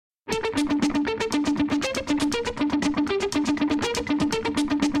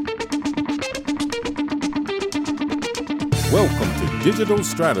Welcome to Digital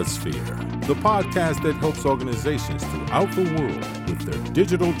Stratosphere, the podcast that helps organizations throughout the world with their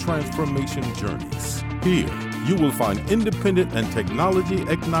digital transformation journeys. Here, you will find independent and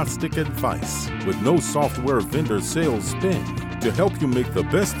technology-agnostic advice with no software vendor sales spin to help you make the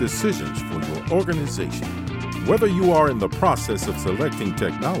best decisions for your organization. Whether you are in the process of selecting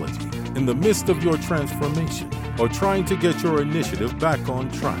technology, in the midst of your transformation, or trying to get your initiative back on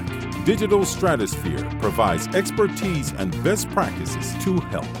track, Digital Stratosphere provides expertise and best practices to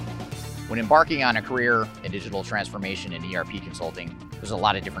help. When embarking on a career in digital transformation and ERP consulting, there's a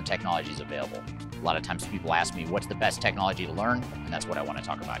lot of different technologies available. A lot of times people ask me, what's the best technology to learn? And that's what I want to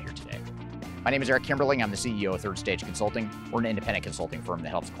talk about here today. My name is Eric Kimberling. I'm the CEO of Third Stage Consulting. We're an independent consulting firm that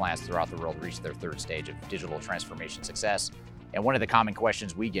helps clients throughout the world reach their third stage of digital transformation success. And one of the common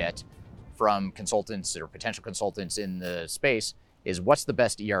questions we get from consultants or potential consultants in the space is, what's the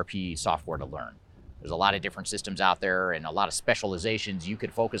best ERP software to learn? There's a lot of different systems out there and a lot of specializations you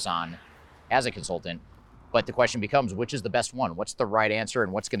could focus on as a consultant. But the question becomes, which is the best one? What's the right answer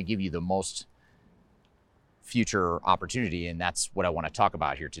and what's going to give you the most future opportunity? And that's what I want to talk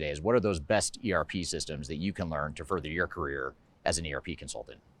about here today, is what are those best ERP systems that you can learn to further your career as an ERP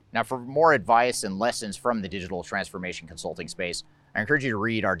consultant? Now, for more advice and lessons from the digital transformation consulting space, I encourage you to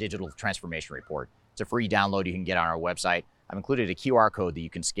read our digital transformation report. It's a free download you can get on our website. I've included a QR code that you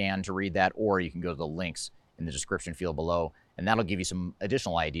can scan to read that, or you can go to the links in the description field below, and that'll give you some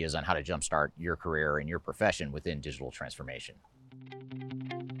additional ideas on how to jumpstart your career and your profession within digital transformation.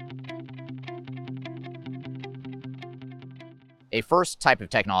 A first type of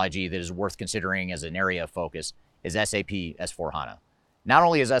technology that is worth considering as an area of focus is SAP S/4HANA. Not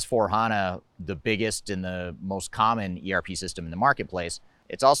only is S/4HANA the biggest and the most common ERP system in the marketplace,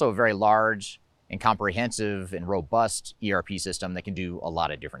 it's also a very large and comprehensive and robust ERP system that can do a lot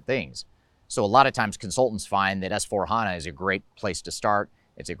of different things. So a lot of times consultants find that S/4HANA is a great place to start.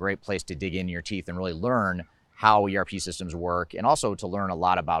 It's a great place to dig in your teeth and really learn how ERP systems work, and also to learn a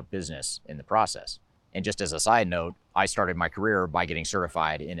lot about business in the process. And just as a side note, I started my career by getting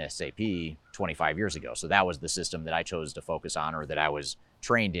certified in SAP 25 years ago. So that was the system that I chose to focus on, or that I was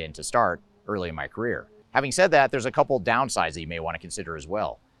trained in to start early in my career. Having said that, there's a couple downsides that you may want to consider as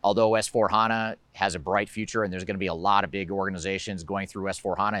well. Although S/4HANA has a bright future and there's going to be a lot of big organizations going through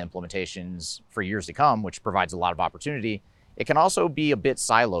S/4HANA implementations for years to come, which provides a lot of opportunity, it can also be a bit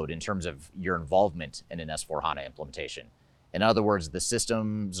siloed in terms of your involvement in an S/4HANA implementation. In other words, the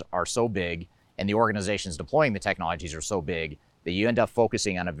systems are so big and the organizations deploying the technologies are so big that you end up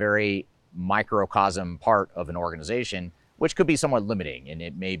focusing on a very microcosm part of an organization, which could be somewhat limiting. And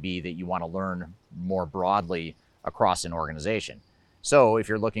it may be that you want to learn more broadly across an organization. So if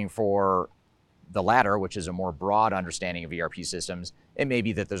you're looking for the latter, which is a more broad understanding of ERP systems, it may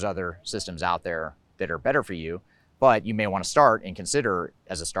be that there's other systems out there that are better for you, but you may want to start and consider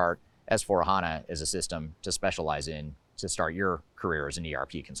as a start S/4HANA as a system to specialize in to start your career as an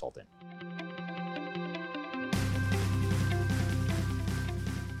ERP consultant.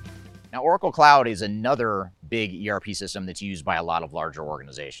 Now, Oracle Cloud is another big ERP system that's used by a lot of larger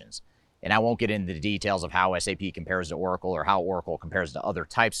organizations. And I won't get into the details of how SAP compares to Oracle or how Oracle compares to other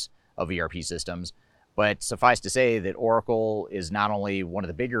types of ERP systems, but suffice to say that Oracle is not only one of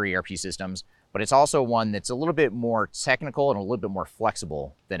the bigger ERP systems, but it's also one that's a little bit more technical and a little bit more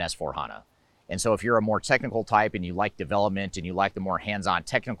flexible than S/4HANA. And so if you're a more technical type and you like development and you like the more hands-on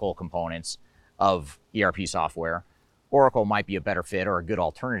technical components of ERP software, Oracle might be a better fit or a good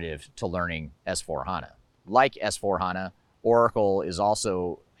alternative to learning S/4HANA. Like S/4HANA, Oracle is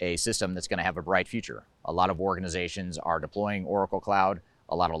also a system that's going to have a bright future. A lot of organizations are deploying Oracle Cloud,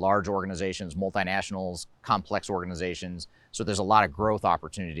 a lot of large organizations, multinationals, complex organizations. So there's a lot of growth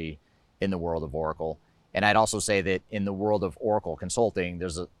opportunity in the world of Oracle. And I'd also say that in the world of Oracle consulting,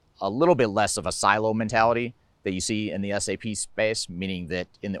 there's a little bit less of a silo mentality that you see in the SAP space, meaning that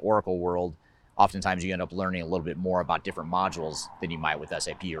in the Oracle world, oftentimes you end up learning a little bit more about different modules than you might with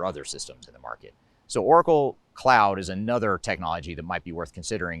SAP or other systems in the market. So Oracle Cloud is another technology that might be worth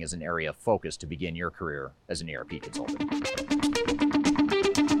considering as an area of focus to begin your career as an ERP consultant.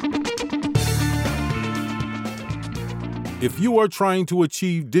 If you are trying to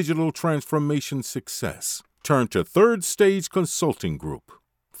achieve digital transformation success, turn to Third Stage Consulting Group.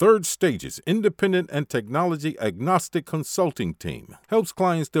 Third Stage's independent and technology-agnostic consulting team helps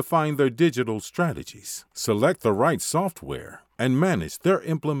clients define their digital strategies, select the right software, and manage their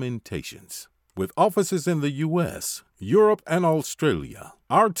implementations. With offices in the U.S., Europe, and Australia,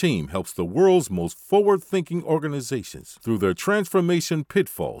 our team helps the world's most forward-thinking organizations through their transformation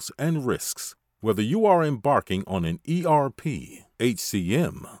pitfalls and risks. Whether you are embarking on an ERP,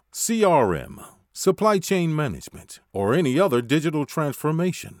 HCM, CRM, supply chain management, or any other digital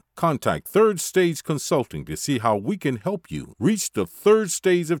transformation. Contact Third Stage Consulting to see how we can help you reach the third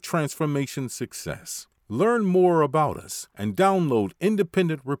stage of transformation success. Learn more about us and download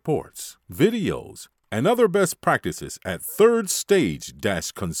independent reports, videos, and other best practices at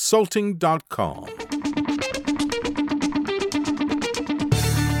thirdstage-consulting.com.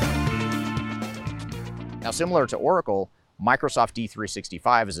 Now, similar to Oracle, Microsoft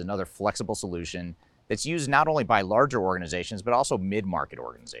D365 is another flexible solution that's used not only by larger organizations, but also mid-market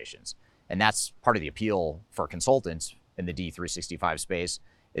organizations. And that's part of the appeal for consultants in the D365 space,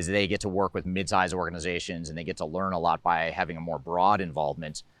 is they get to work with mid-sized organizations and they get to learn a lot by having a more broad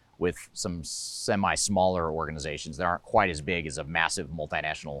involvement with some semi-smaller organizations that aren't quite as big as a massive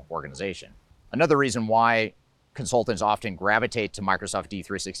multinational organization. Another reason why consultants often gravitate to Microsoft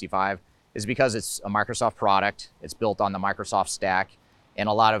D365 is because it's a Microsoft product, it's built on the Microsoft stack, and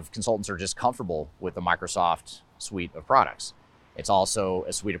a lot of consultants are just comfortable with the Microsoft suite of products. It's also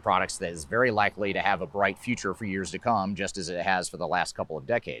a suite of products that is very likely to have a bright future for years to come, just as it has for the last couple of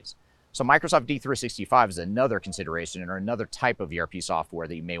decades. So Microsoft D365 is another consideration or another type of ERP software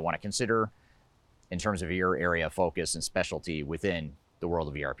that you may want to consider in terms of your area of focus and specialty within the world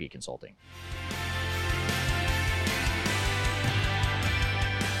of ERP consulting.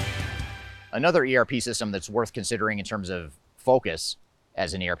 Another ERP system that's worth considering in terms of focus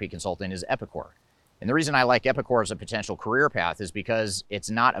as an ERP consultant is Epicor. And the reason I like Epicor as a potential career path is because it's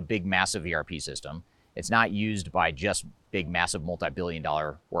not a big, massive ERP system. It's not used by just big, massive,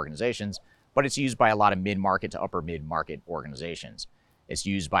 multi-billion-dollar organizations, but it's used by a lot of mid-market to upper mid-market organizations. It's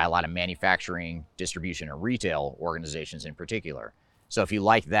used by a lot of manufacturing, distribution, and retail organizations in particular. So if you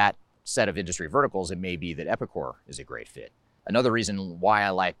like that set of industry verticals, it may be that Epicor is a great fit. Another reason why I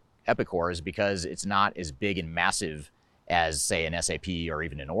like Epicor is because it's not as big and massive as, say, an SAP or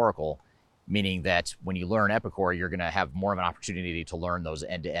even an Oracle, meaning that when you learn Epicor, you're going to have more of an opportunity to learn those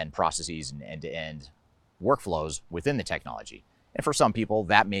end-to-end processes and end-to-end workflows within the technology. And for some people,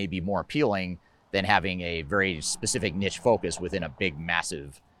 that may be more appealing than having a very specific niche focus within a big,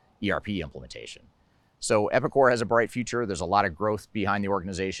 massive ERP implementation. So Epicor has a bright future. There's a lot of growth behind the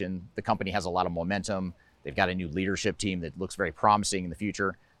organization. The company has a lot of momentum. They've got a new leadership team that looks very promising in the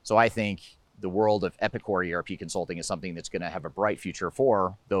future. So I think the world of Epicor ERP consulting is something that's going to have a bright future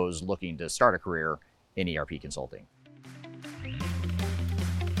for those looking to start a career in ERP consulting.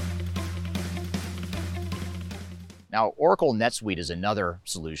 Now, Oracle NetSuite is another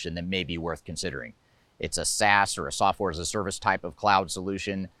solution that may be worth considering. It's a SaaS or a software as a service type of cloud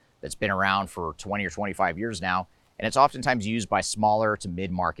solution that's been around for 20 or 25 years now, and it's oftentimes used by smaller to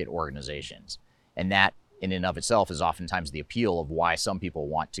mid-market organizations. And that in and of itself is oftentimes the appeal of why some people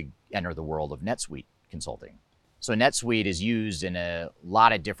want to enter the world of NetSuite consulting. So NetSuite is used in a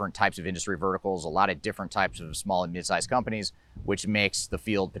lot of different types of industry verticals, a lot of different types of small and mid-sized companies, which makes the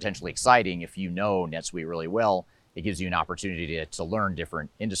field potentially exciting. If you know NetSuite really well, it gives you an opportunity to learn different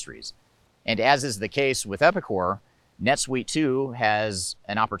industries. And as is the case with Epicor, NetSuite too has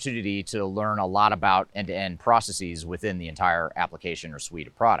an opportunity to learn a lot about end-to-end processes within the entire application or suite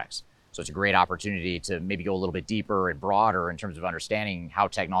of products. So it's a great opportunity to maybe go a little bit deeper and broader in terms of understanding how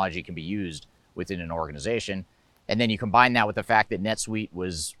technology can be used within an organization. And then you combine that with the fact that NetSuite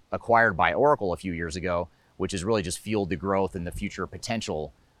was acquired by Oracle a few years ago, which has really just fueled the growth and the future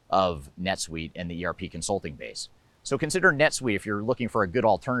potential of NetSuite and the ERP consulting base. So consider NetSuite if you're looking for a good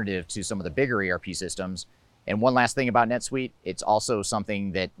alternative to some of the bigger ERP systems. And one last thing about NetSuite, it's also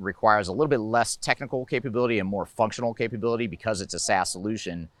something that requires a little bit less technical capability and more functional capability because it's a SaaS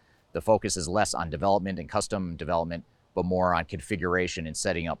solution. The focus is less on development and custom development, but more on configuration and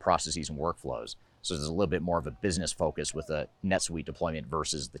setting up processes and workflows. So there's a little bit more of a business focus with a NetSuite deployment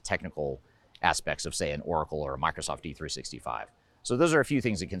versus the technical aspects of, say, an Oracle or a Microsoft D365. So those are a few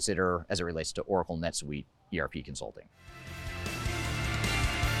things to consider as it relates to Oracle NetSuite ERP consulting.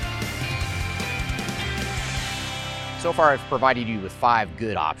 So far, I've provided you with 5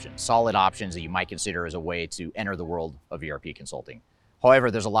 good options, solid options that you might consider as a way to enter the world of ERP consulting.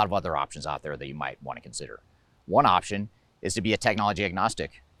 However, there's a lot of other options out there that you might want to consider. One option is to be a technology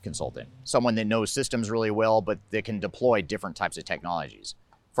agnostic consultant, someone that knows systems really well, but that can deploy different types of technologies.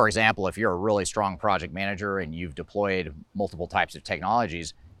 For example, if you're a really strong project manager and you've deployed multiple types of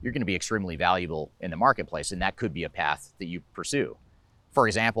technologies, you're going to be extremely valuable in the marketplace, and that could be a path that you pursue. For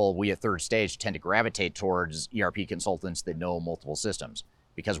example, we at Third Stage tend to gravitate towards ERP consultants that know multiple systems.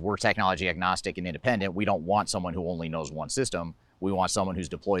 Because we're technology agnostic and independent, we don't want someone who only knows one system. We want someone who's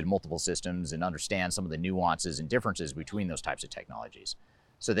deployed multiple systems and understands some of the nuances and differences between those types of technologies.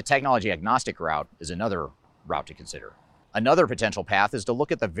 So the technology agnostic route is another route to consider. Another potential path is to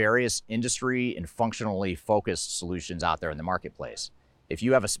look at the various industry and functionally focused solutions out there in the marketplace. If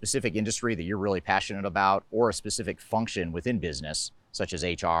you have a specific industry that you're really passionate about, or a specific function within business, such as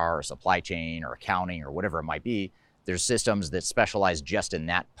HR or supply chain or accounting or whatever it might be, there's systems that specialize just in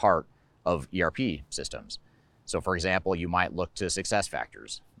that part of ERP systems. So for example, you might look to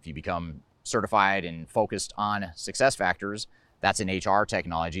SuccessFactors. If you become certified and focused on SuccessFactors, that's an HR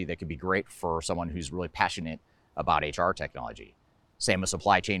technology that could be great for someone who's really passionate about HR technology. Same with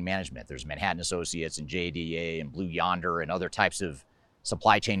supply chain management. There's Manhattan Associates and JDA and Blue Yonder and other types of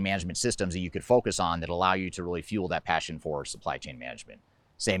supply chain management systems that you could focus on that allow you to really fuel that passion for supply chain management.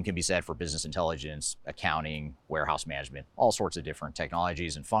 Same can be said for business intelligence, accounting, warehouse management, all sorts of different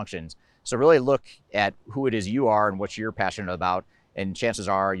technologies and functions. So really look at who it is you are and what you're passionate about, and chances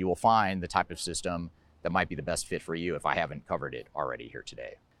are you will find the type of system that might be the best fit for you if I haven't covered it already here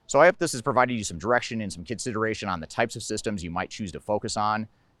today. So I hope this has provided you some direction and some consideration on the types of systems you might choose to focus on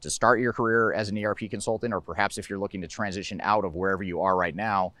to start your career as an ERP consultant, or perhaps if you're looking to transition out of wherever you are right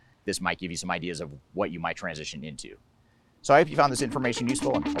now, this might give you some ideas of what you might transition into. So I hope you found this information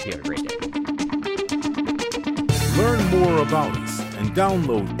useful, and hope you have a great day. Learn more about us and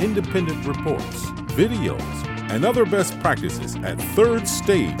download independent reports, videos, and other best practices at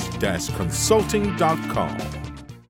thirdstage-consulting.com.